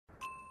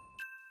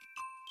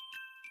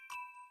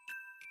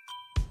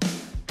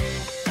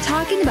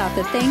talking about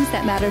the things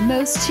that matter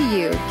most to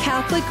you.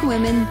 Catholic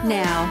Women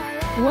Now.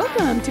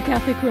 Welcome to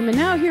Catholic Women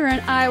Now here on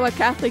Iowa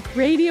Catholic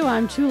Radio.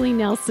 I'm Julie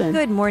Nelson.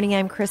 Good morning.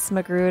 I'm Chris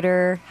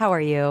Magruder. How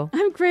are you?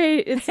 I'm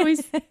great. It's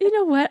always, you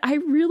know what? I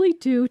really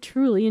do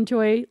truly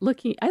enjoy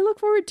I look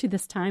forward to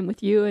this time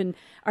with you and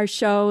our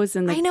shows.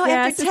 And I know,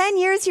 after 10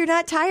 years, you're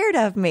not tired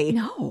of me.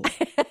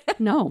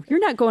 No, you're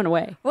not going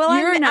away. Well,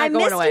 I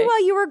missed you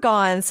while you were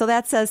gone, so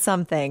that says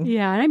something.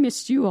 Yeah, and I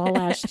missed you all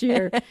last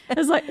year. It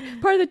was like,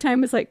 part of the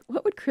time was like,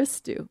 what would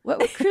Chris do? What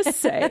would Chris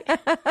say?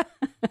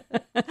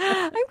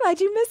 I'm glad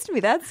you missed me.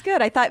 That's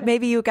good. I thought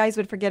maybe you guys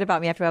would forget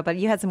about me after a while, but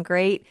you had some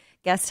great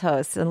guest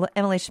hosts, and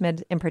Emily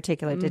Schmid in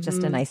particular did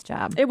just a nice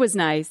job. It was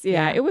nice.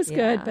 Yeah, it was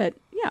good, but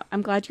yeah,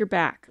 I'm glad you're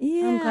back.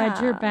 Yeah. I'm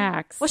glad you're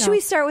back. Well, should we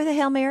start with a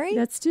Hail Mary?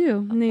 Let's do.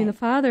 In the name of the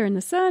Father, and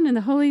the Son, and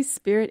the Holy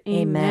Spirit.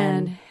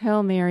 Amen.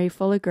 Hail Mary,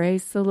 full of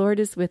grace, the Lord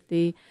is with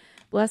thee.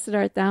 Blessed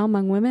art thou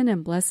among women,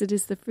 and blessed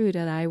is the fruit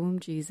of thy womb,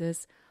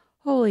 Jesus.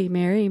 Holy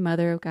Mary,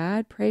 Mother of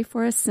God, pray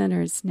for us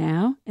sinners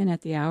now and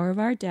at the hour of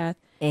our death.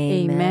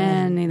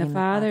 Amen. In the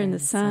Father, and the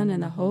Son,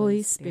 and the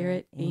Holy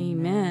Spirit.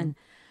 Amen.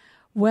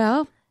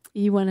 Well,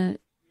 you want to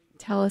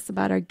tell us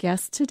about our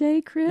guest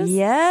today, Chris?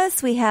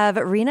 Yes, we have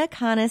Rina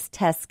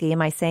Teske.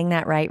 Am I saying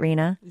that right,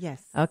 Rina?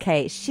 Yes.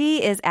 Okay.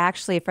 She is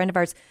actually a friend of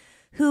ours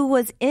who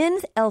was in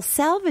El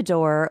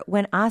Salvador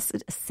when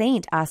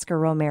Saint Oscar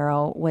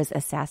Romero was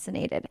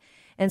assassinated.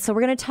 And so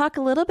we're going to talk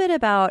a little bit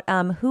about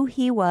who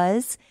he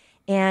was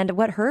and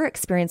what her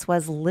experience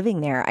was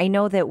living there. I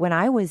know that when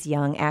I was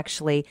young,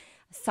 actually,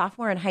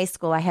 sophomore in high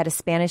school, I had a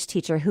Spanish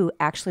teacher who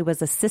actually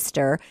was a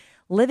sister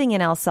living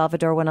in El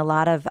Salvador when a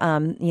lot of,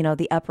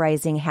 the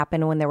uprising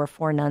happened, when there were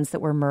 4 nuns that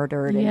were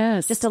murdered. Yes.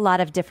 And just a lot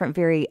of different,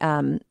 very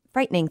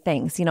frightening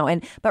things,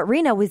 but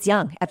Rina was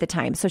young at the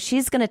time. So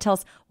she's going to tell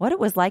us what it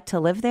was like to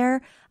live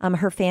there.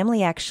 Her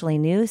family actually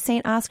knew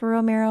St. Oscar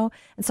Romero.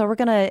 And so we're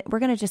going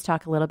to just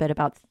talk a little bit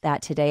about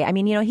that today. I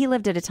mean, he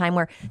lived at a time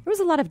where there was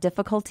a lot of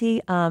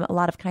difficulty, a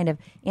lot of kind of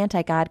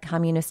anti-God,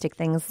 communistic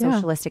things,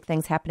 socialistic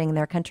things happening in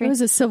their country. It was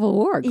a civil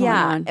war going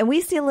on. And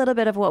we see a little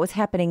bit of what was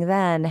happening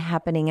then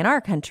happening in our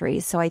country.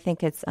 So I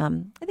think I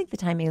think the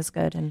timing is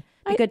good and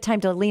a good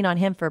time to lean on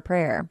him for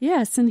prayer.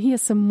 Yes. And he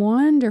has some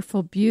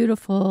wonderful,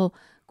 beautiful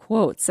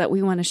quotes that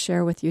we want to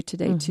share with you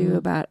today, too,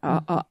 about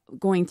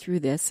going through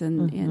this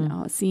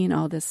and seeing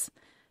all this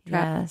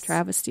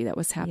travesty that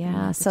was happening.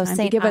 Yeah, so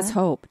to give us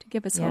hope.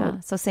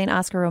 So St.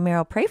 Oscar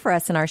Romero, pray for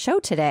us in our show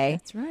today.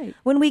 That's right.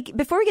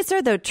 Before we get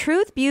started, though,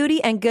 truth,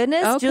 beauty, and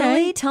goodness,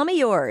 Julie, tell me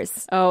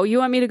yours. Oh, you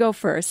want me to go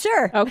first?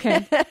 Sure.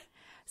 Okay.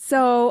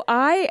 So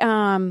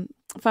I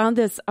found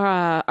this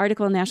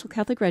article in National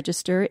Catholic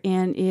Register,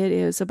 and it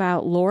is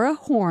about Laura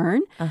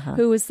Horn,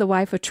 who is the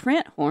wife of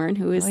Trent Horn,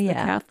 who is the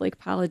Catholic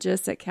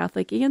apologist at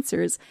Catholic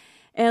Answers.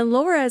 And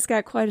Laura has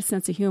got quite a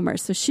sense of humor.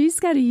 So she's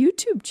got a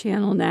YouTube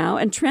channel now,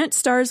 and Trent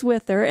stars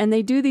with her, and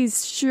they do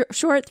these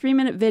short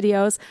 3-minute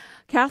videos.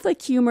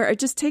 Catholic humor are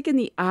just taking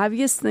the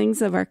obvious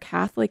things of our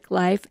Catholic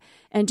life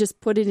and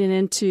just putting it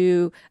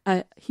into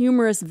a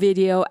humorous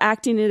video,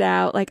 acting it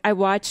out. Like I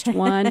watched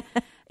one.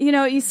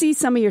 You see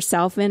some of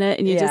yourself in it,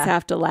 and you just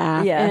have to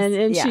laugh. Yes.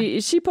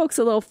 And she pokes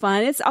a little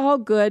fun. It's all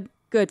good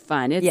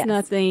fun. It's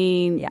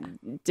nothing,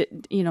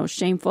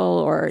 shameful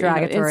or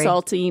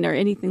insulting or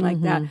anything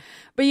like that.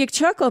 But you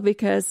chuckle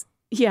because,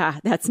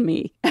 that's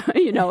me.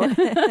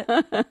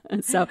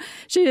 So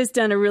she has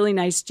done a really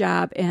nice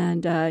job,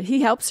 and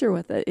he helps her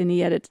with it, and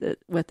he edits it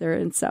with her,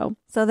 and so.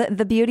 So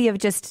the beauty of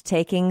just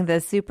taking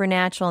the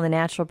supernatural and the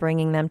natural,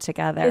 bringing them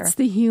together. It's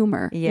the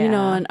humor.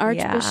 And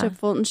Archbishop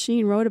Fulton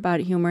Sheen wrote about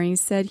humor, and he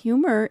said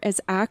humor is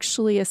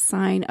actually a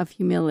sign of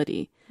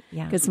humility.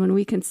 Because when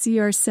we can see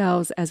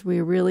ourselves as we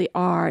really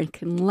are and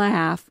can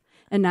laugh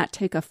and not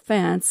take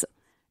offense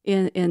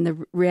in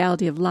the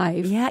reality of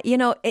life. Yeah,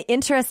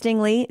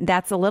 interestingly,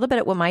 that's a little bit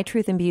of what my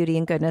truth and beauty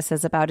and goodness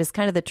is about, is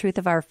kind of the truth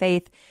of our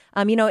faith.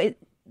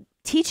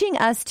 Teaching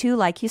us to,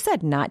 like you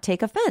said, not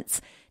take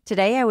offense.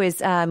 Today I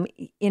was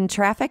in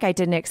traffic. I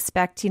didn't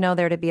expect,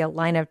 there to be a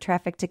line of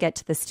traffic to get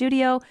to the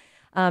studio.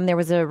 There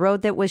was a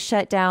road that was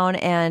shut down,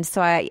 and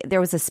so there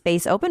was a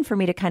space open for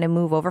me to kind of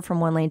move over from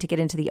one lane to get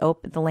into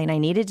the lane I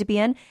needed to be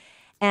in.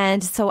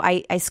 And so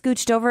I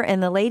scooched over,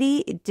 and the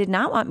lady did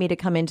not want me to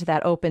come into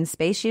that open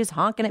space. She was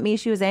honking at me.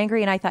 She was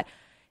angry, and I thought,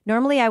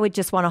 normally I would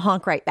just want to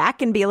honk right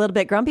back and be a little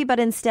bit grumpy, but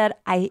instead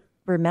I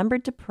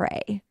remembered to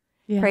pray.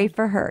 Pray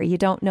for her. You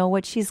don't know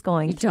what she's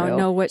going through. You don't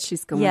know what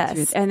she's going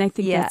through. And I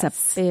think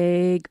that's a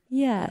big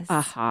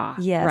aha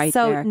right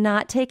so there.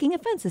 Not taking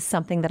offense is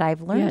something that I've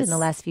learned in the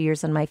last few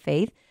years in my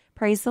faith.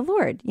 Praise the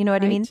Lord. You know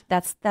what I mean?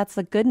 That's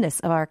the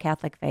goodness of our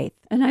Catholic faith.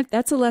 And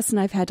that's a lesson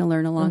I've had to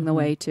learn along the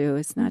way, too.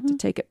 It's not to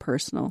take it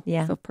personal.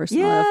 Yeah. So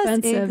personal or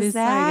offensive.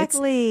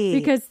 Exactly.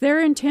 Because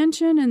their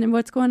intention and then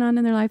what's going on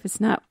in their life is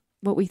not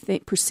what we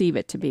perceive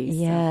it to be.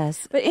 Yes.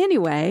 So. But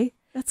anyway,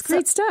 that's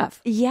great stuff.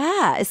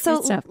 Yeah.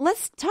 So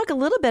let's talk a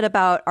little bit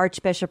about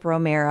Archbishop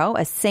Romero,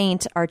 a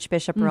Saint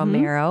Archbishop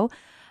Romero.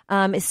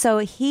 So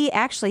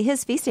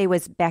his feast day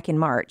was back in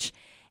March.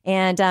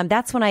 And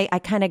that's when I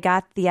kind of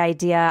got the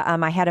idea.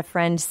 I had a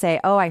friend say,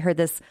 oh, I heard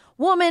this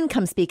woman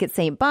come speak at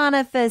St.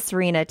 Boniface,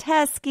 Rina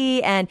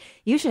Teske, and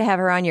you should have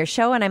her on your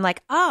show. And I'm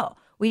like, oh,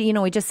 we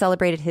just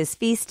celebrated his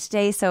feast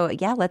today. So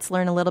yeah, let's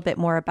learn a little bit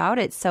more about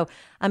it. So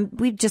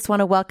we just want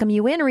to welcome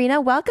you in,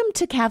 Rina. Welcome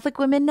to Catholic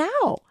Women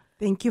Now.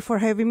 Thank you for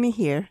having me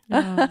here.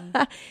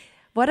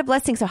 What a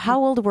blessing. So how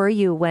old were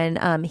you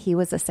when he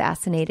was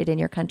assassinated in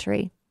your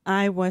country?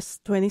 I was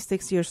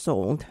 26 years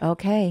old.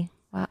 Okay.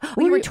 Wow.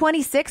 Well, you were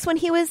 26 when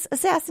he was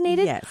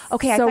assassinated? Yes.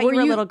 Okay, I thought you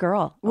were a little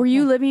girl. Were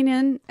you living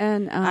in?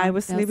 I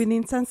was living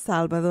in San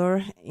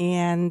Salvador,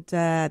 and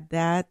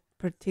that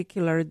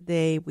particular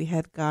day we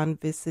had gone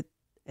visit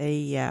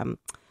a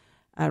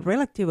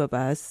relative of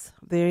us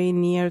very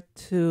near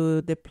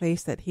to the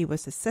place that he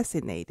was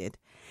assassinated.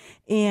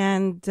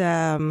 And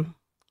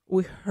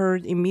we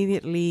heard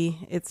immediately,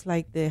 it's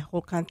like the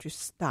whole country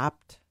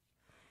stopped.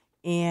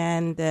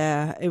 And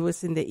it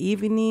was in the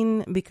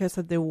evening. Because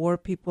of the war,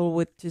 people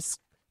would just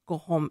go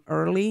home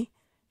early,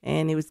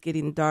 and it was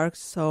getting dark.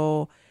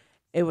 So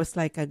it was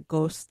like a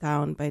ghost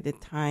town by the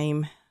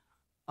time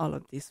all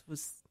of this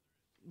was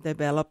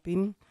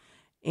developing.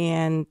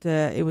 And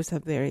it was a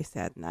very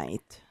sad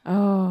night.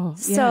 Oh,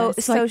 so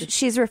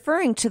she's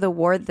referring to the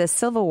war, the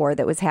Civil War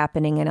that was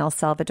happening in El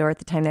Salvador at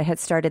the time that had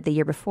started the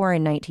year before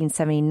in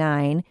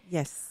 1979.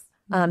 Yes.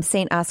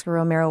 St. Oscar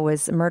Romero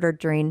was murdered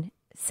during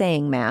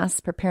saying Mass,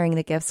 preparing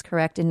the gifts,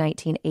 correct, in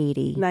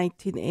 1980.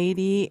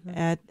 1980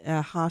 at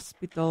a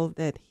hospital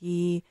that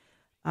he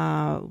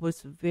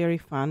was very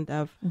fond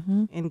of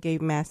and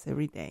gave Mass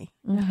every day.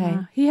 Okay.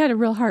 He had a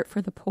real heart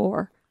for the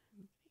poor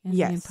and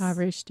Yes. the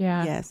impoverished.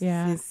 Yeah. Yes.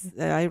 Yeah.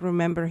 I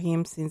remember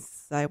him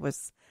since I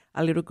was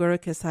a little girl,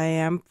 because I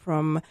am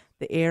from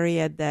the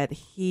area that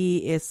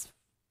he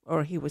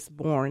was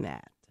born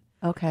at.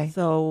 Okay.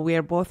 So we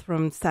are both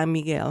from San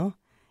Miguel.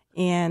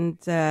 And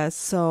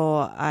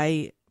so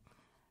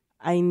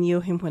I knew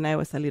him when I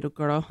was a little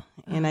girl,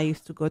 and I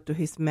used to go to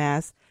his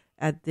Mass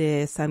at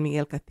the San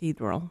Miguel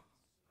Cathedral.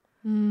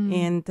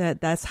 And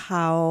that's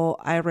how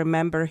I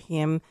remember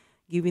him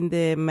giving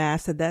the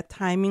Mass at that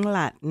time in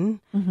Latin.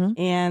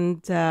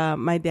 And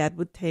my dad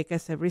would take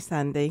us every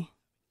Sunday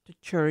to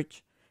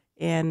church,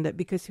 and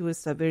because he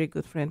was a very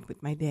good friend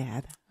with my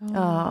dad.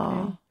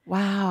 Oh,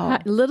 wow.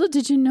 Little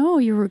did you know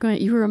you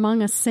were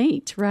among a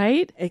saint,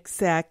 right?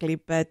 Exactly.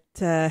 But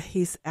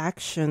his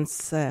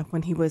actions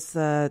when he was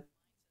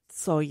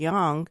so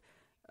young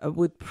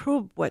would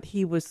prove what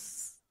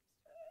his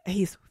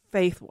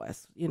faith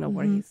was,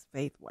 where his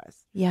faith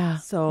was. Yeah.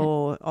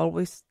 So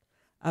always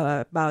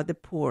about the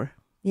poor.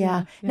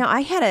 Yeah. Now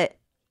I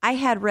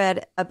had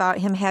read about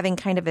him having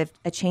kind of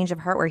a change of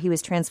heart where he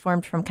was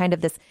transformed from kind of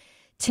this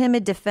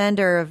timid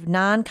defender of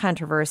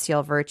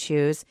non-controversial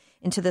virtues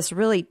into this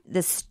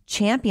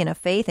champion of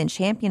faith and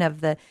champion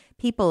of the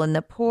people and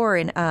the poor.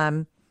 And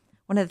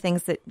one of the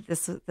things that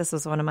this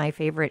was one of my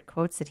favorite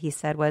quotes that he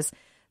said was,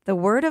 "The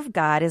word of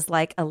God is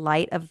like a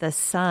light of the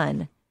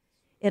sun.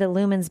 It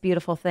illumines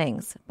beautiful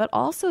things, but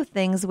also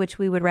things which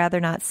we would rather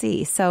not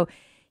see." So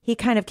he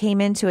kind of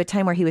came into a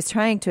time where he was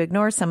trying to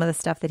ignore some of the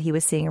stuff that he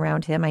was seeing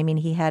around him. I mean,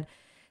 he had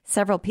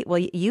several people.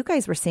 You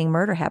guys were seeing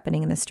murder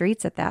happening in the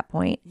streets at that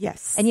point.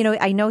 Yes. And,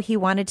 I know he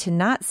wanted to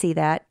not see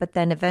that, but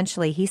then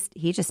eventually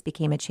he just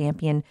became a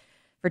champion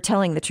for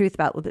telling the truth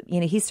about,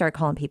 he started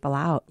calling people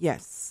out.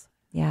 Yes.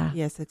 Yeah.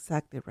 Yes,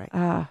 exactly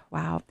right.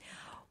 Wow.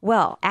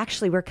 Well,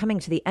 actually, we're coming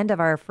to the end of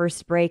our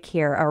first break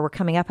here, or we're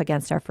coming up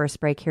against our first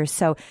break here.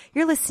 So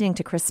you're listening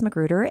to Chris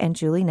Magruder and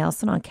Julie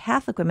Nelson on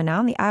Catholic Women Now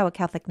on the Iowa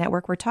Catholic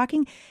Network. We're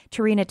talking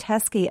to Rina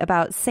Teske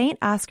about St.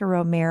 Oscar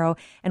Romero.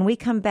 And we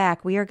come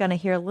back, we are going to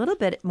hear a little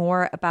bit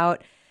more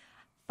about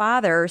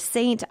Father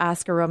St.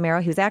 Oscar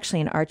Romero, who's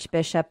actually an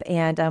archbishop,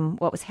 and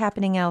what was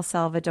happening in El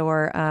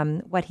Salvador,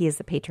 what he is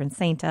the patron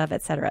saint of,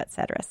 et cetera, et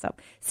cetera. So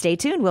stay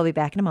tuned. We'll be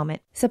back in a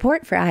moment.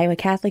 Support for Iowa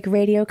Catholic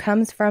Radio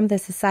comes from the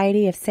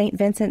Society of St.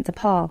 Vincent de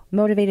Paul,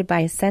 motivated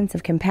by a sense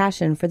of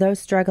compassion for those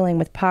struggling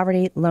with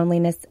poverty,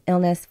 loneliness,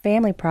 illness,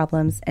 family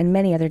problems, and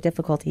many other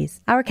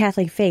difficulties. Our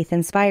Catholic faith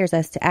inspires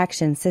us to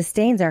action,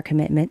 sustains our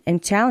commitment,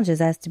 and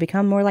challenges us to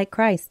become more like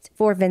Christ.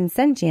 For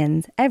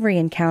Vincentians, every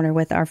encounter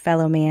with our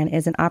fellow man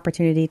is an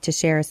opportunity to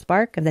share a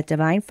spark of the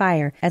divine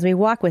fire as we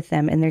walk with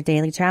them in their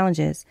daily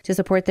challenges. To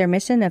support their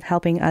mission of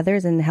helping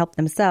others and help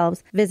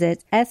themselves,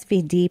 visit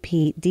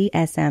svdpdsm.org.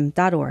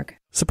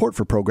 Support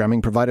for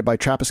programming provided by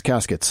Trappist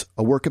Caskets,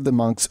 a work of the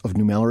monks of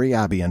New Melleray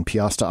Abbey in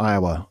Peosta,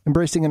 Iowa.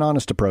 Embracing an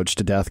honest approach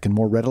to death can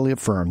more readily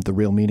affirm the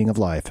real meaning of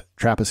life.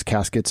 Trappist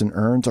caskets and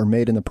urns are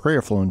made in the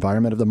prayerful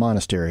environment of the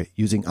monastery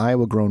using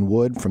Iowa-grown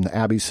wood from the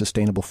Abbey's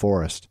sustainable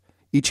forest.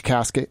 Each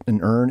casket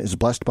and urn is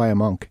blessed by a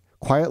monk.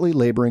 Quietly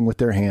laboring with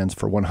their hands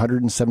for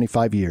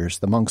 175 years,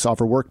 the monks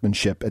offer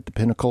workmanship at the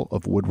pinnacle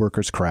of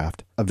woodworker's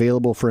craft.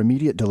 Available for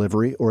immediate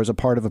delivery or as a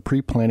part of a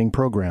pre-planning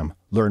program.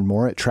 Learn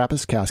more at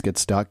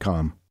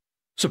TrappistCaskets.com.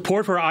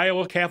 Support for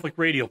Iowa Catholic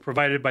Radio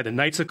provided by the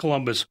Knights of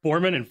Columbus,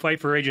 Foreman and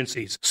Pfeiffer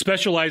Agencies,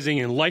 specializing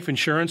in life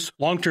insurance,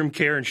 long-term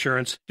care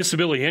insurance,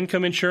 disability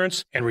income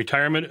insurance, and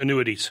retirement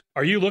annuities.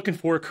 Are you looking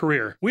for a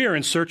career? We are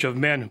in search of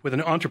men with an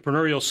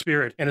entrepreneurial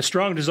spirit and a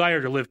strong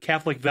desire to live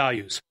Catholic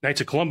values.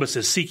 Knights of Columbus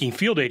is seeking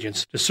field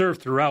agents to serve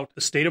throughout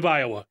the state of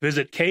Iowa.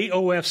 Visit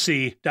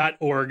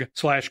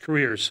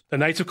kofc.org/careers. The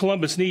Knights of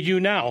Columbus need you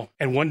now,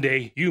 and one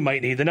day you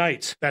might need the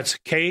Knights. That's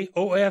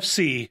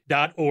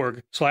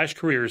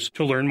kofc.org/careers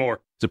to learn more.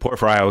 Support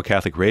for Iowa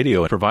Catholic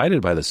Radio is provided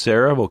by the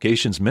Sarah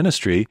Vocations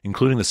Ministry,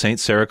 including the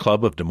St. Sarah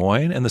Club of Des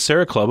Moines and the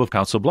Sarah Club of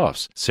Council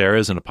Bluffs. Sarah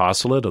is an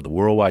apostolate of the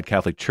Worldwide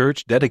Catholic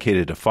Church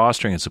dedicated to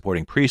fostering and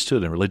supporting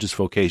priesthood and religious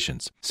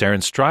vocations.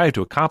 Sarahs strive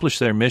to accomplish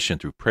their mission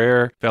through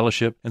prayer,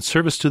 fellowship, and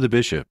service to the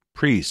bishop,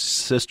 priests,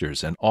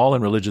 sisters, and all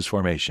in religious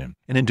formation,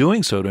 and in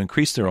doing so to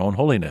increase their own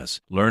holiness.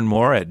 Learn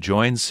more at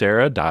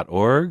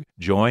joinsarah.org,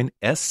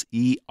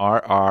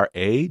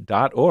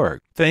 joinserra.org.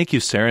 Thank you,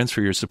 Sarahs,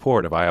 for your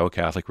support of Iowa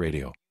Catholic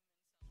Radio.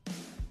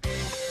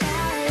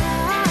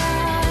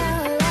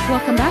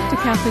 Welcome back to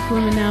Catholic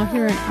Women Now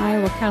here on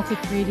Iowa Catholic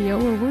Radio,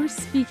 where we're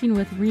speaking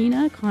with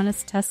Rina, Conna,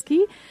 Teske,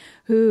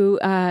 who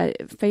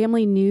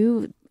family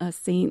knew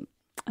St.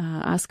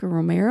 Oscar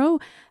Romero,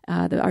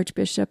 the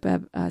Archbishop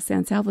of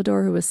San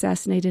Salvador, who was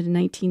assassinated in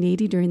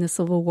 1980 during the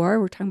Civil War.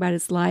 We're talking about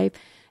his life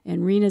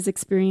and Rina's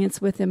experience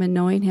with him and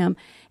knowing him.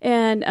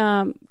 And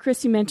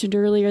Chris, you mentioned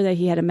earlier that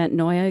he had a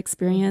metanoia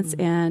experience,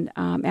 and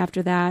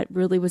after that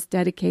really was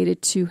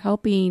dedicated to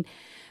helping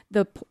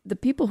the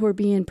people who are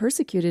being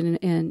persecuted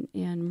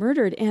and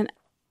murdered. And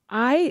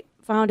I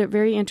found it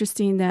very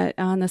interesting that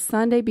on the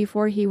Sunday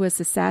before he was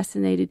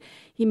assassinated,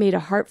 he made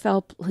a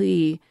heartfelt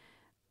plea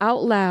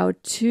out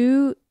loud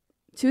to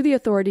the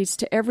authorities,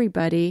 to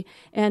everybody.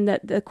 And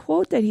the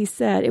quote that he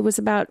said, it was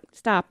about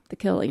stop the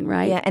killing,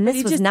 right? Yeah, and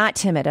this was not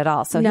timid at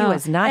all. So no, he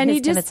was not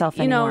his timid self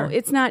anymore.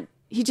 It's not,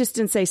 he just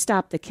didn't say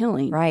stop the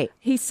killing. Right.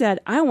 He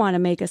said, I want to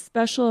make a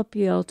special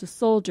appeal to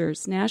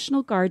soldiers,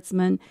 National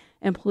Guardsmen,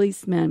 and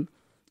policemen.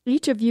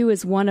 Each of you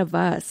is one of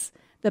us.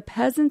 The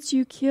peasants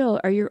you kill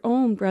are your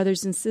own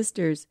brothers and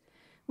sisters.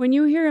 When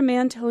you hear a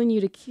man telling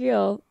you to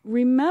kill,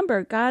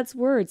 remember God's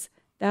words,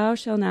 thou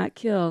shalt not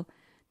kill.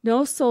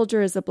 No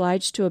soldier is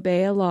obliged to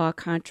obey a law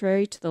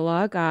contrary to the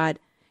law of God.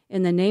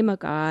 In the name of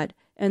God,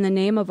 in the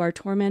name of our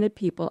tormented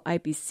people, I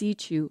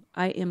beseech you,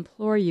 I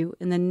implore you,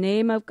 in the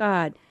name of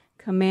God,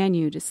 command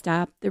you to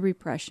stop the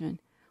repression.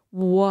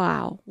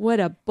 Wow, what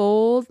a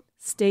bold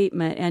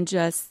statement and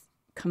just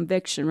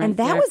conviction right and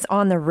that there. Was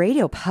on the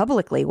radio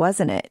publicly,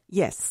 wasn't it?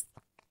 Yes.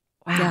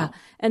 Wow. Yeah.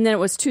 And then it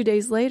was 2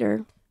 days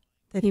later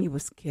that he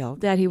was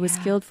killed. That he was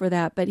killed for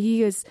that. But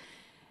he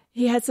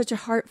had such a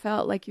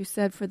heartfelt, like you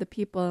said, for the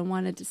people and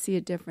wanted to see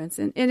a difference.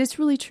 And it's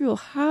really true.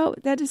 How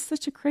that is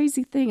such a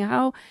crazy thing,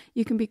 how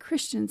you can be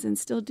Christians and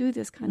still do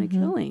this kind of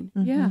killing.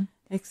 Mm-hmm. Yeah.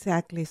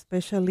 Exactly.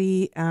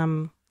 Especially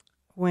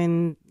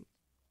when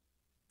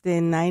the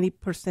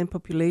 90%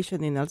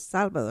 population in El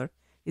Salvador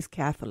is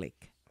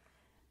Catholic.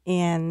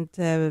 And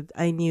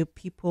I knew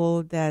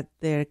people that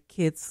their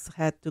kids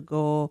had to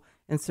go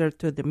and serve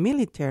to the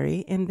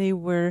military, and they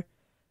were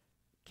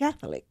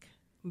Catholic.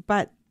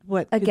 But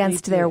what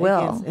against their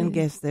will?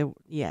 Against their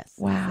yes.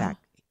 Wow.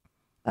 Exactly.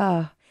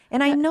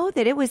 And I know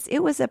that it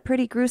was a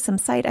pretty gruesome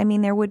sight. I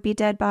mean, there would be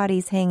dead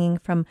bodies hanging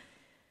from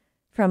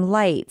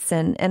lights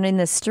and in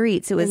the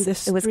streets. It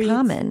was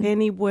common.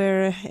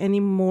 Anywhere, any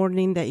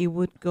morning that you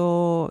would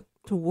go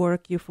to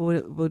work, you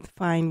would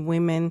find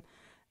women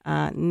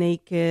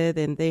naked,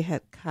 and they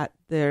had cut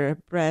their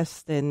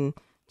breast and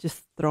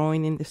just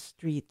throwing in the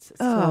streets.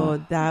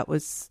 So that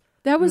was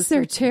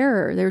their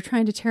terror. They were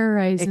trying to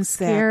terrorize and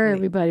scare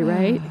everybody,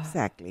 right?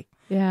 Exactly.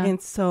 Yeah. And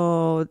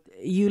so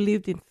you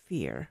lived in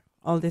fear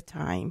all the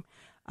time.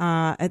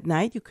 At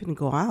night, you couldn't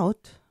go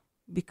out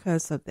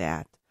because of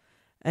that.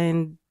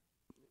 And,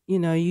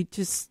 you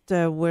just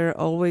were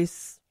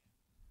always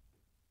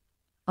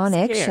on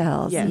scared.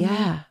 Eggshells. Yes.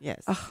 Yeah.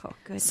 Yes. Oh,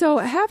 good. So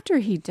after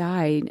he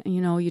died,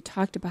 you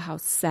talked about how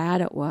sad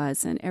it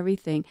was and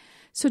everything.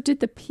 So did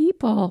the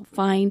people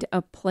find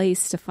a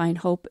place to find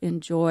hope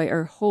and joy,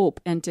 or hope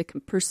and to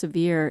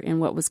persevere in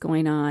what was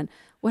going on?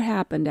 What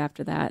happened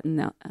after that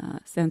in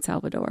San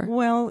Salvador?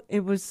 Well,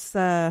 it was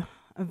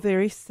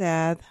very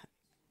sad.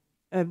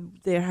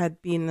 There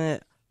had been,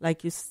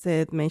 like you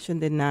said,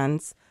 mentioned the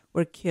nuns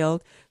were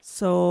killed.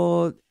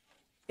 So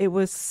it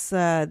was,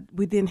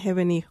 we didn't have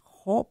any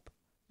hope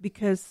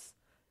because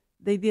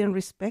they didn't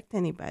respect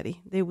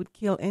anybody. They would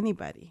kill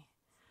anybody.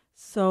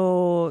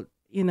 So,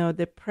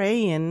 the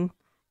praying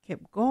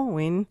kept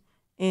going,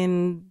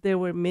 and there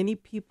were many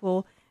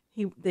people.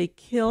 They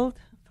killed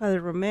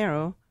Father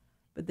Romero,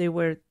 but there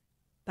were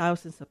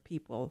thousands of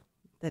people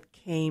that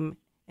came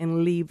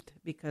and lived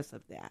because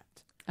of that.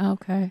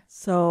 Okay.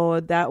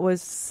 So that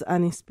was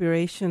an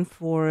inspiration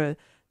for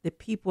the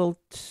people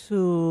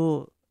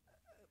to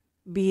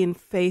be in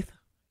faith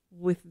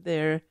with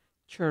their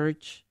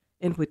church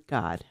and with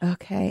God.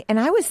 Okay. And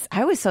I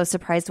was so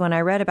surprised when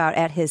I read about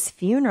at his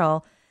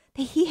funeral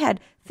that he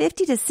had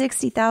 50 to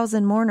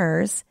 60,000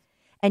 mourners,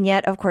 And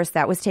yet, of course,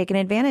 that was taken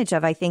advantage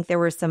of. I think there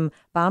were some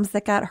bombs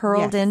that got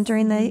hurled in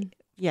during the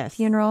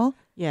funeral.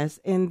 Yes,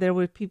 and there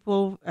were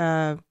people,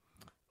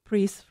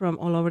 priests from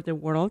all over the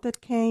world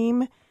that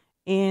came,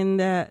 and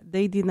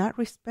they did not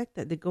respect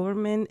that. The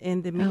government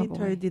and the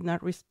military did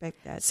not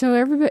respect that.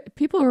 So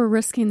people were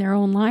risking their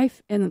own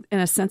life in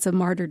a sense of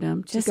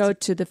martyrdom to go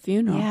to the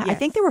funeral. Yeah, yes. I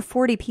think there were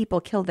 40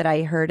 people killed that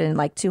I heard, and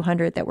like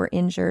 200 that were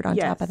injured on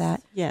top of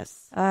that.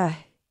 Yes.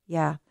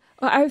 Yeah.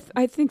 Well,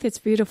 I think it's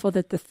beautiful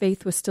that the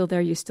faith was still there.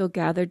 You still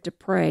gathered to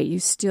pray. You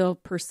still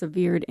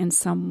persevered in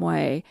some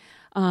way.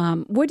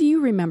 What do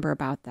you remember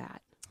about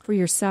that for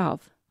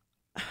yourself?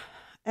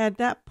 At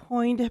that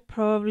point,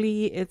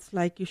 probably it's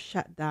like you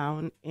shut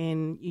down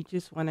and you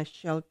just want to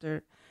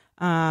shelter.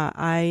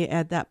 I,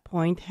 at that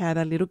point, had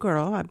a little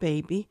girl, a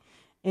baby.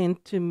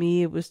 And to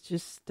me, it was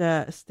just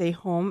stay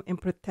home and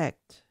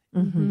protect,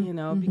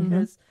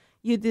 because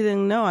you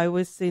didn't know. I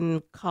was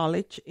in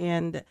college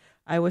and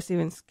I was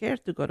even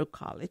scared to go to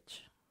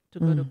college, to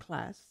go to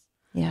class.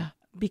 Yeah.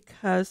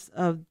 Because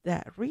of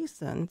that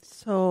reason.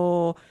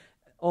 So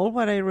all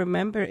what I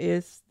remember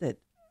is that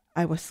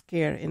I was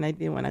scared and I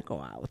didn't want to go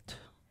out.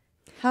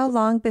 How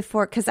long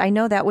before, because I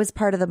know that was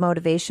part of the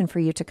motivation for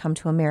you to come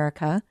to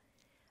America.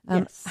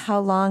 Yes. How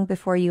long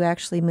before you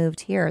actually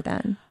moved here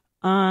then?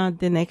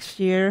 The next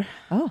year,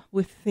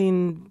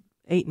 within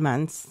 8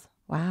 months.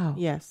 Wow.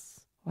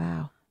 Yes.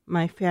 Wow.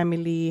 My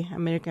family,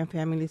 American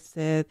family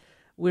said,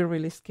 we're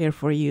really scared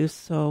for you,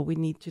 so we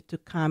need you to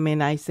come.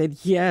 And I said,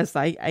 yes,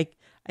 I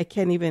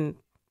can't even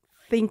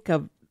think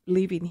of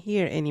living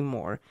here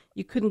anymore.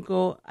 You couldn't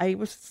go. I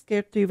was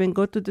scared to even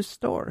go to the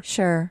store.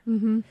 Sure.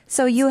 Mm-hmm.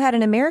 So you had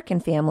an American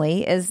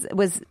family.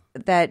 Was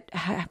that,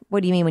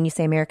 what do you mean when you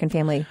say American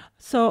family?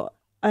 So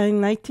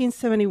in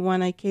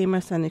 1971, I came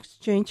as an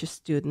exchange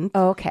student.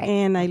 Oh, okay.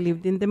 And I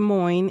lived in Des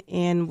Moines,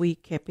 and we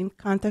kept in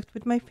contact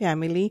with my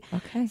family.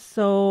 Okay.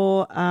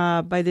 So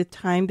by the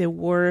time the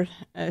war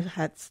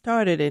had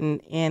started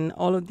and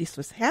all of this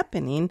was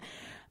happening,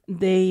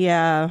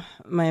 my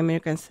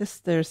American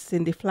sister,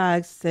 Cindy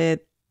Flagg, said,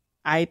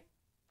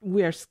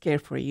 we are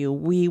scared for you.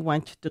 We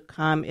want you to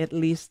come at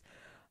least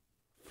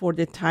for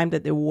the time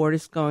that the war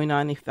is going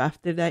on. If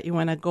after that you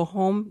want to go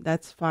home,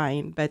 that's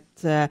fine. But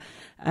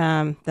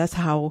that's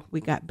how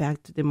we got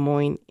back to Des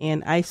Moines.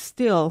 And I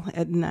still,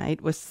 at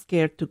night, was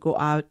scared to go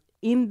out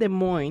in Des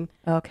Moines.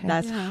 Okay.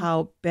 That's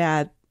how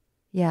bad.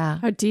 Yeah.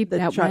 How deep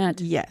that went.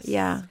 Yes.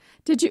 Yeah.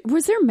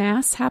 Was there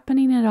mass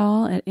happening at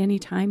all at any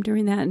time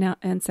during that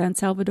in San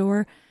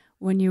Salvador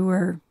when you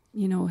were,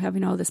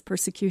 having all this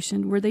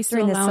persecution? Were they still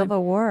during the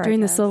Civil War?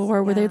 During the Civil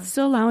War, were they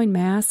still allowing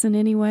mass in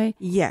any way?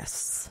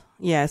 Yes.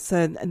 Yes,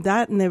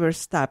 that never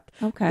stopped.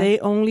 Okay. They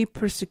only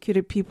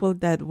persecuted people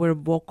that were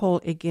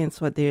vocal against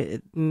what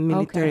the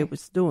military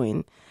was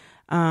doing.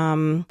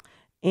 And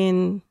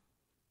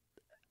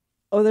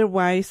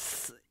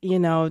otherwise,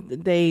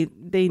 they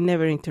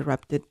never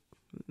interrupted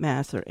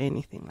mass or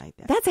anything like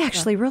that. That's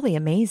actually really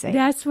amazing.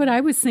 That's what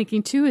I was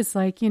thinking too, is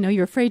like,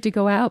 you're afraid to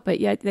go out,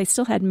 but yet they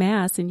still had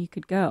mass and you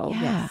could go.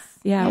 Yeah. Yes.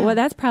 Yeah. Well,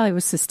 that's probably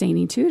was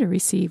sustaining too, to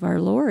receive our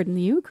Lord in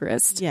the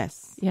Eucharist.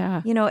 Yes.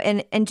 Yeah.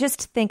 And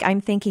just think,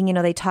 I'm thinking,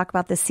 they talk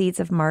about the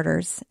seeds of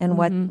martyrs and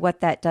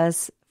what that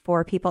does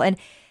for people.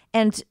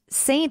 And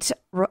Saint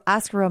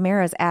Oscar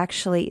Romero is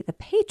actually the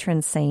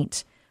patron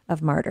saint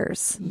of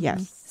martyrs.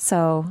 Yes.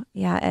 So,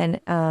 yeah.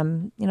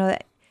 And,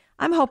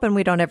 I'm hoping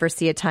we don't ever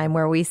see a time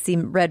where we see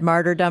red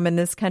martyrdom in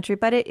this country,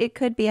 but it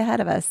could be ahead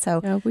of us.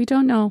 So we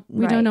don't know.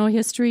 We don't know.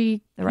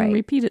 History can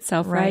repeat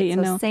itself, right?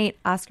 So Saint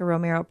Oscar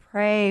Romero,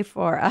 pray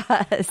for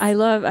us. I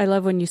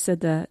love when you said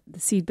the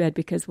seedbed,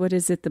 because what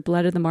is it? The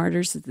blood of the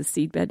martyrs is the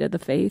seedbed of the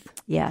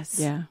faith. Yes.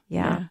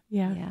 Yeah.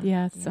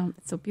 So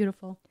it's so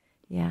beautiful.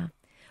 Yeah.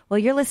 Well,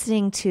 you're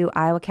listening to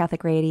Iowa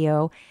Catholic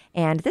Radio,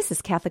 and this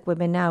is Catholic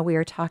Women Now. We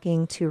are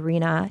talking to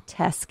Rina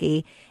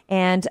Teske.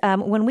 And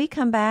when we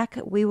come back,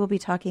 we will be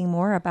talking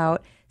more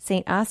about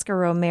St. Oscar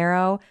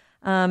Romero.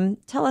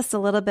 Tell us a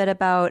little bit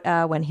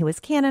about when he was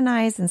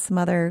canonized and some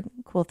other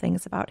cool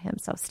things about him.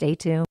 So stay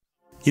tuned.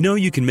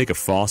 You can make a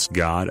false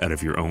god out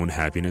of your own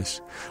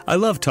happiness. I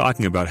love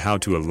talking about how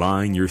to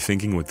align your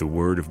thinking with the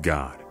Word of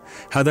God,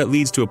 how that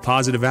leads to a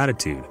positive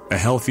attitude, a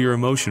healthier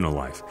emotional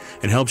life,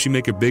 and helps you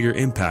make a bigger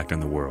impact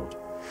on the world.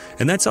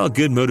 And that's all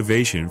good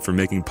motivation for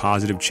making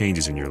positive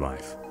changes in your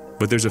life.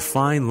 But there's a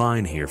fine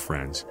line here,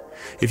 friends.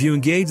 If you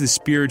engage the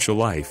spiritual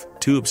life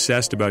too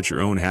obsessed about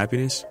your own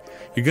happiness,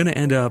 you're going to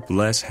end up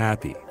less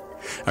happy.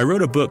 I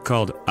wrote a book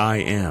called I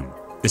Am.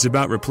 It's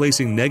about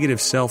replacing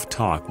negative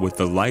self-talk with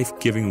the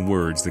life-giving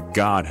words that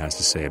God has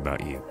to say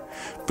about you.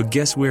 But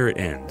guess where it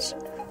ends?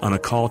 On a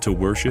call to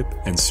worship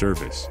and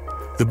service.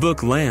 The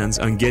book lands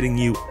on getting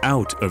you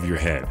out of your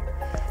head.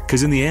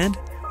 Because in the end,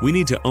 we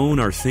need to own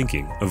our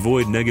thinking,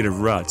 avoid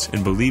negative ruts,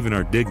 and believe in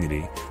our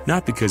dignity,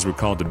 not because we're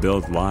called to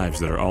build lives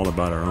that are all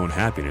about our own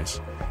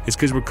happiness. It's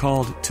because we're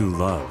called to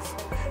love.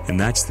 And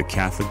that's the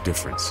Catholic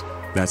difference.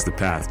 That's the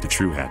path to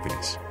true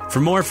happiness. For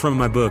more from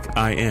my book,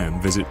 I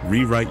Am, visit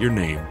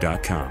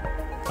rewriteyourname.com.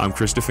 I'm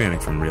Chris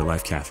Stefanik from Real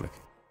Life Catholic.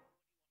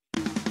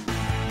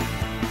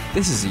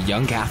 This is a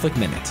Young Catholic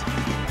Minute.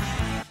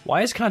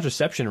 Why is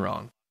contraception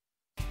wrong?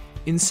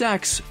 In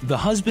sex, the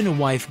husband and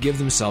wife give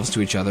themselves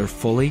to each other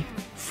fully,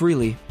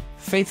 freely,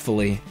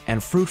 faithfully,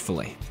 and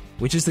fruitfully,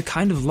 which is the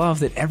kind of love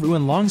that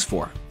everyone longs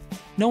for.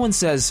 No one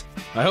says,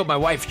 I hope my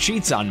wife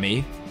cheats on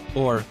me,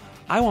 or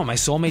I want my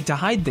soulmate to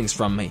hide things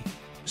from me.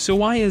 So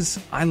why is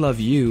I love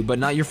you but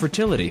not your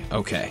fertility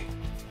okay?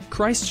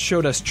 Christ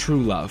showed us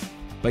true love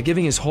by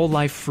giving his whole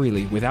life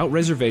freely without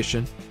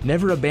reservation,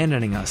 never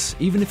abandoning us,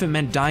 even if it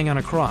meant dying on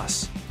a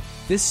cross.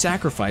 This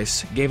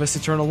sacrifice gave us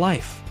eternal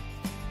life.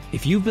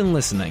 If you've been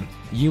listening,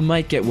 you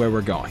might get where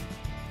we're going.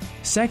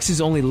 Sex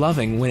is only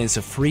loving when it's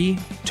a free,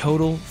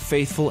 total,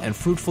 faithful, and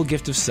fruitful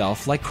gift of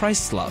self like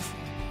Christ's love.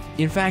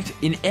 In fact,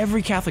 in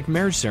every Catholic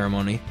marriage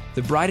ceremony,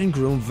 the bride and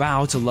groom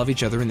vow to love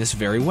each other in this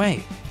very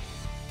way.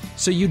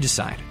 So you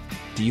decide,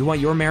 do you want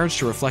your marriage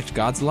to reflect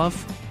God's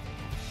love?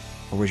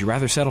 Or would you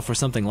rather settle for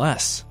something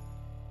less?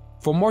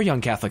 For more Young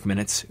Catholic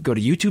Minutes, go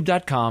to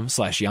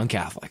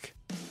youtube.com/youngcatholic.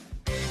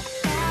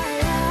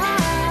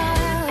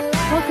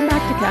 Welcome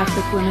back to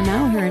Catholic Women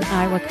Now here in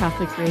Iowa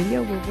Catholic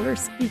Radio, where we're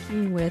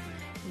speaking with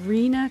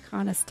Rina,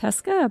 Conna's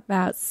Teske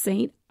about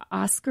St.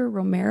 Oscar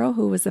Romero,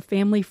 who was a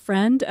family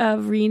friend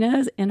of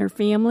Rina's and her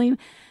family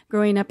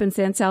growing up in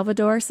San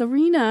Salvador. So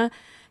Rina,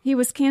 he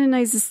was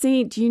canonized as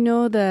saint. Do you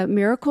know the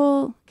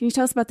miracle? Can you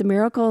tell us about the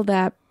miracle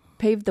that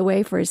paved the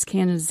way for his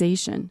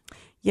canonization?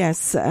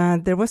 Yes,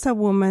 there was a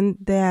woman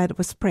that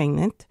was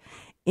pregnant,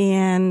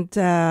 and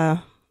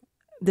the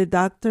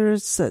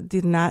doctors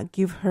did not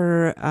give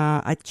her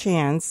a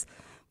chance,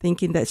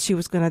 thinking that she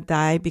was going to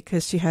die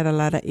because she had a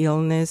lot of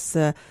illness,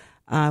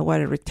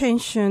 water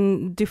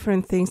retention,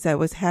 different things that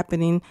was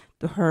happening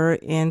to her.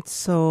 And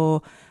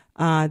so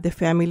the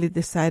family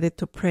decided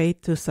to pray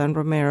to San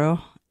Romero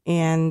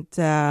and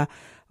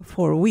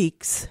for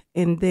weeks.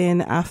 And then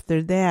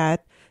after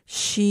that,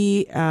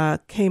 she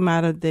came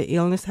out of the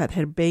illness, had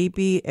her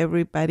baby.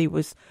 Everybody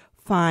was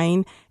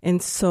fine.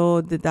 And so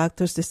the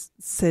doctors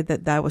said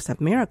that that was a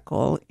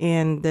miracle.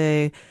 And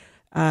the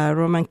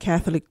Roman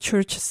Catholic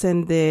Church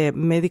sent the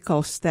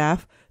medical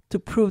staff to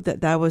prove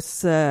that that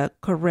was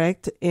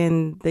correct.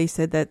 And they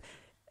said that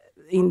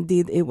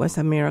indeed it was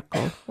a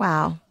miracle.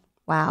 Wow.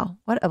 Wow.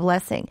 What a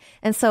blessing.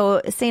 And so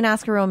St.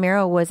 Oscar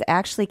Romero was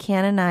actually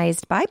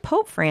canonized by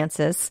Pope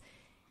Francis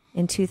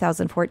in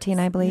 2014,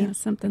 I believe. Yeah,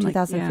 something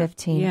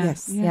 2015. Like,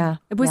 Yes. Yeah.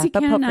 Was he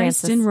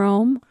canonized in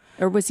Rome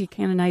or was he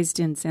canonized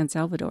in San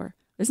Salvador?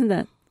 Isn't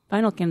that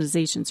final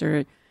canonizations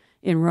are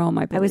in Rome,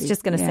 I believe? I was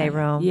just going to say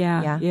Rome.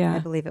 Yeah. I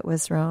believe it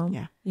was Rome.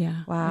 Yeah.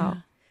 Wow.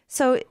 Yeah.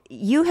 So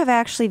you have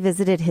actually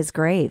visited his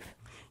grave.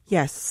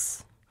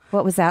 Yes.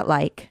 What was that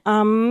like?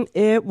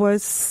 It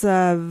was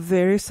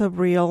very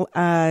surreal.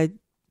 I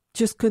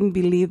just couldn't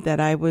believe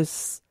that I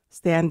was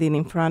standing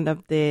in front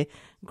of the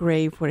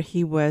grave where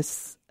he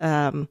was,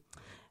 where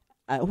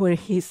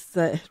he's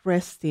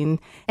resting.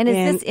 And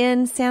is this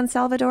in San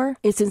Salvador?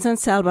 It's in San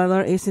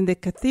Salvador. It's in the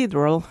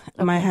cathedral.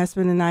 Okay. My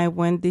husband and I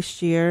went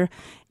this year,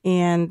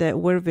 and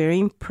we're very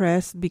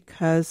impressed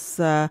because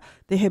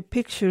they have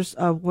pictures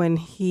of when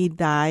he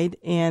died.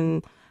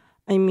 And,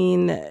 I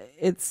mean,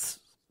 it's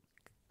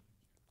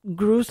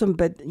gruesome,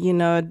 but, you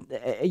know,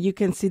 you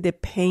can see the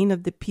pain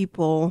of the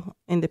people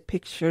in the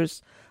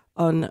pictures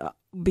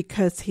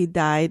because he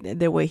died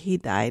the way he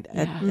died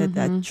at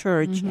that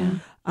church.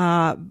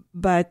 Mm-hmm.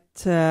 But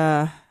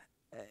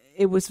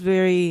it was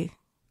very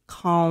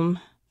calm,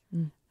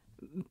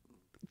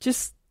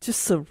 just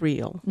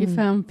surreal. You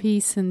found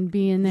peace in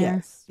being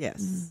there? Yes.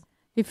 Mm.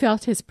 You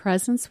felt his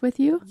presence with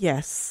you?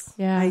 Yes.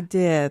 Yeah. I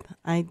did.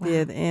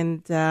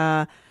 And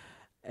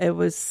it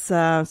was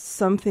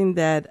something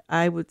that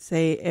I would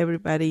say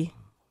everybody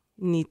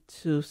need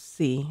to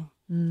see.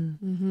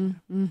 Mm-hmm.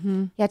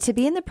 Mm-hmm. Yeah, to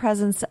be in the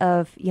presence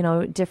of, you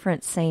know,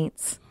 different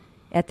saints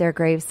at their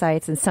grave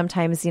sites, and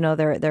sometimes, you know,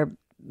 their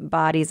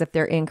bodies, if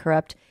they're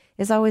incorrupt,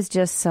 is always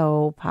just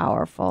so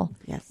powerful.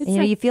 Yes. And, you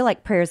know, you feel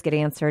like prayers get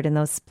answered in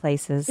those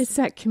places. It's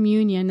that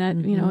communion, that,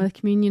 you know, the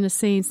communion of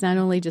saints, not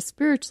only just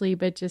spiritually,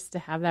 but just to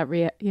have that,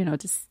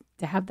 just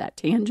to have that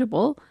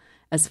tangible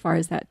as far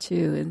as that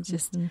too. And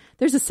just,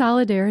 there's a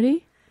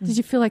solidarity. Did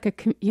you feel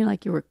like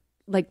like you were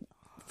like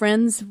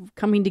friends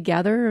coming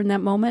together in that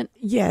moment?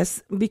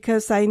 Yes,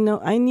 because I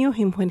knew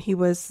him when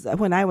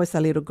I was a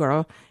little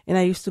girl, and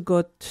I used to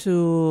go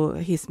to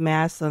his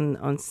mass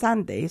on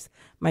Sundays.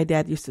 My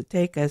dad used to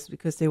take us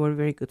because they were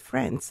very good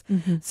friends.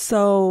 Mm-hmm.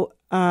 So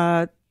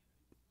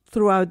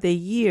throughout the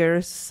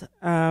years,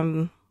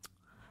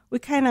 we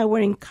kind of were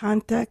in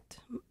contact,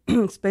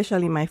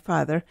 especially my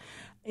father.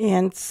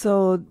 And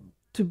so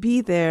to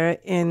be there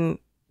and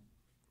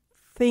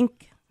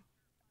think,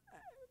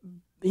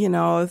 you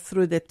know,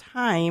 through the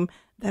time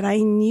that I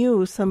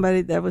knew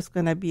somebody that was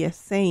going to be a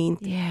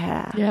saint.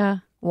 Yeah. Yeah.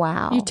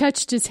 Wow. You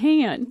touched his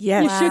hand.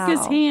 Yes. You shook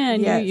his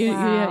hand. Yes.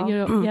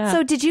 Yeah.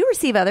 So did you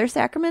receive other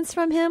sacraments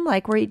from him?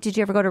 Like, did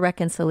you ever go to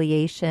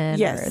reconciliation?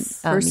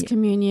 Yes. First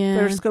communion.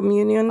 First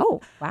communion.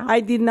 Oh, wow. I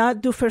did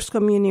not do first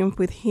communion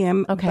with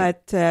him,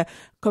 but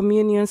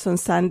communions on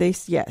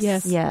Sundays, yes.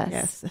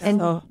 Yes. And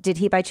So, did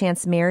he by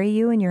chance marry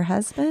you and your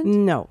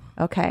husband? no.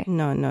 Okay.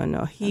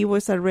 No. He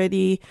was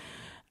already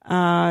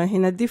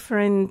in a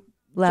different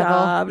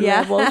Level.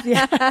 levels.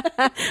 Yeah.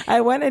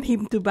 I wanted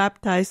him to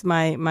baptize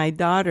my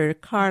daughter,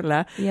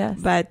 Carla. Yes.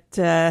 But,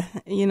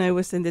 it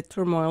was in the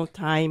turmoil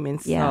time.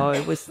 And so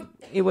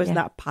it was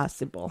not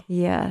possible.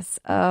 Yes.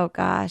 Oh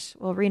gosh.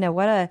 Well, Rina,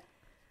 what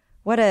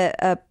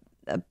a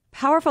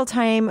powerful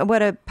time.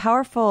 What a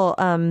powerful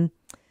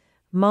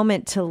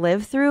moment to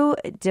live through.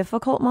 A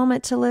difficult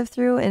moment to live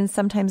through, and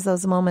sometimes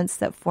those moments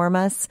that form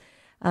us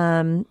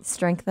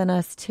strengthen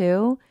us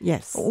too.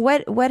 Yes.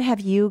 What have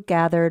you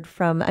gathered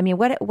from? I mean,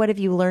 what have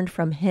you learned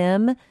from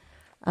him?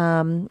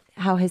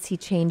 How has he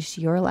changed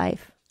your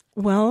life?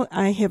 Well,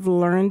 I have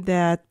learned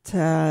that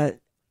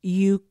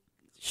you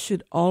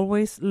should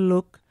always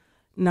look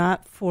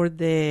not for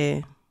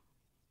the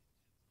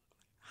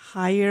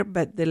higher,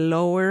 but the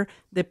lower,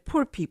 the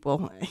poor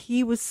people.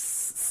 He was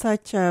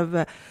such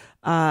a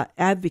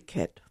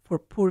advocate for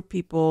poor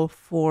people,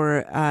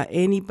 for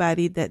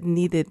anybody that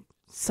needed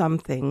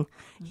something.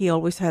 He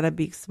always had a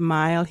big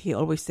smile. He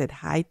always said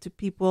hi to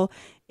people,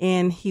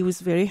 and he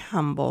was very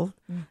humble.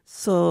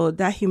 So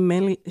that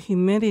humility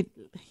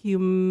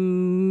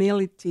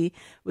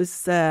was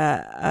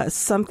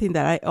something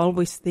that I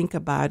always think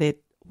about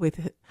it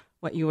with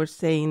what you were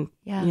saying,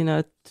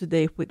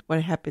 today with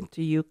what happened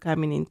to you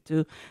coming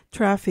into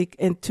traffic.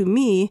 And to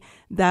me,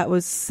 that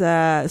was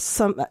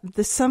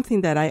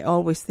something that I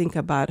always think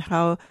about,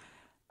 how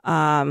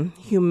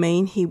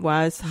humane he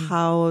was,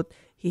 how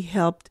he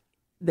helped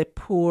the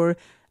poor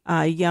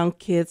young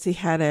kids. He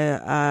had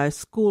a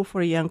school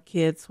for young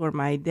kids where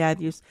my dad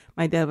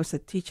was a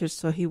teacher,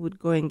 so he would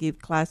go and give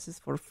classes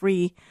for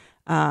free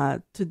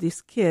to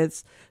these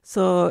kids.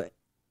 So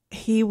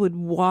he would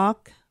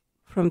walk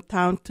from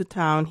town to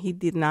town. He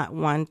did not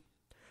want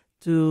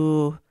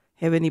to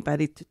have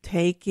anybody to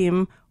take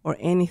him or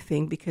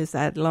anything, because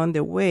along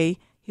the way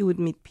he would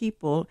meet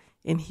people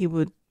and he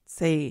would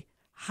say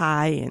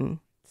hi and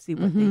see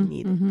what they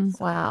needed.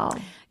 So. Wow.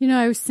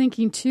 I was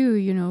thinking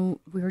too,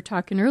 we were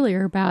talking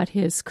earlier about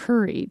his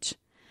courage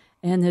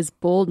and his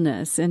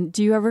boldness. And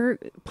do you ever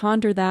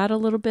ponder that a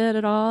little bit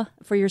at all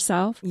for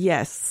yourself?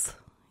 Yes.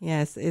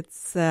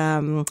 It's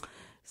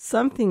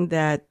something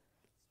that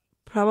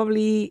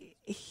probably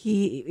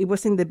it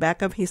was in the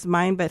back of his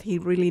mind, but he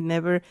really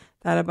never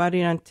thought about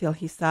it until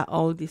he saw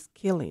all this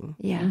killing.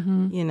 Yeah.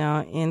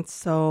 And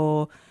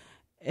so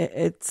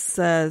it's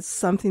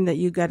something that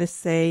you got to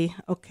say,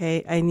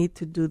 okay, I need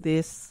to do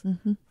this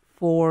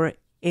for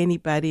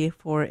anybody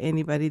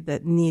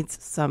that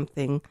needs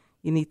something.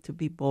 You need to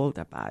be bold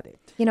about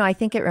it. I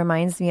think it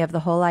reminds me of the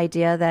whole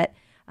idea that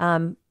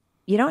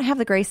you don't have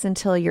the grace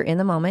until you're in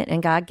the moment,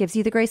 and God gives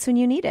you the grace when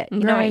you need it.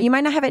 You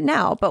might not have it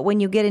now, but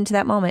when you get into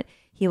that moment,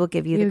 He will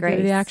give you the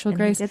grace. The actual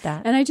grace. He did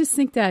that. And I just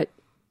think that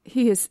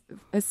he is,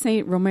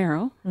 Saint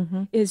Romero,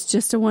 is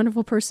just a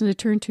wonderful person to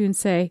turn to and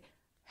say,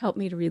 help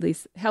me to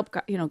release, help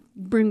God,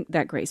 bring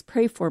that grace.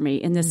 Pray for me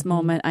in this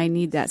moment. I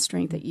need that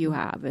strength that you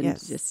have. And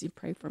just you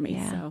pray for me.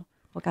 Yeah. So.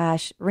 Well,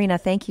 gosh, Rina,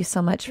 thank you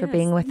so much for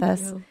being with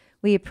us. You.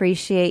 We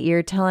appreciate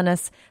your telling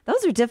us.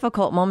 Those are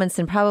difficult moments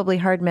and probably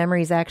hard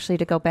memories actually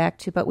to go back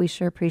to, but we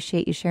sure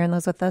appreciate you sharing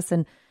those with us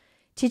and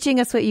teaching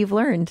us what you've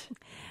learned.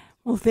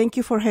 Well, thank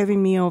you for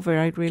having me over.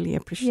 I really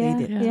appreciate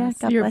it. Yeah,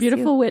 God You're a bless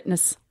beautiful you.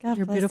 witness. God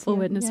You're a bless beautiful you.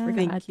 witness for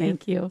Yeah. God.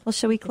 Thank you. Well,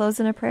 shall we close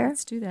in a prayer?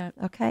 Let's do that.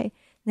 Okay. In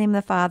the name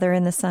of the Father,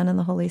 and the Son, and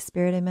the Holy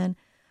Spirit. Amen.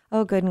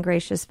 Oh, good and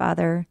gracious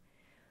Father,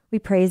 we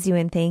praise you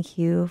and thank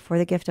you for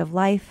the gift of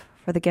life,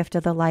 for the gift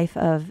of the life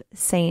of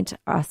Saint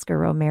Oscar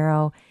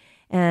Romero.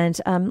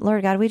 And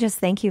Lord God, we just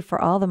thank you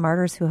for all the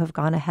martyrs who have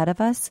gone ahead of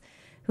us,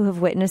 who have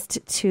witnessed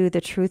to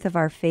the truth of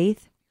our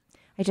faith.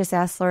 I just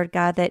ask, Lord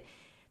God, that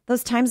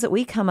those times that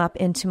we come up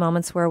into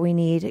moments where we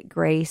need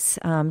grace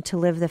to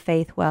live the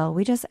faith well,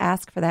 we just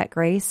ask for that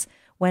grace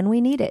when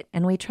we need it.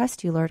 And we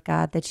trust you, Lord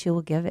God, that you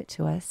will give it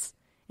to us.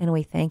 And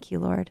we thank you,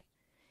 Lord.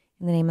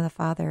 In the name of the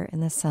Father,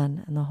 and the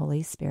Son, and the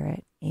Holy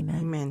Spirit.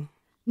 Amen. Amen.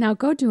 Now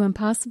go do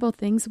impossible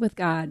things with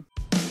God.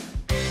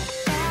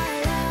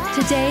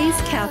 Today's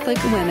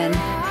Catholic Women.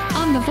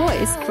 On the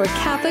voice for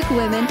Catholic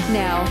Women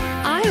Now.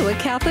 Iowa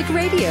Catholic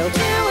Radio. Do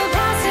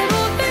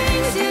impossible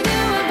things, you do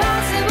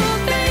impossible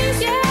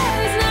things, yeah.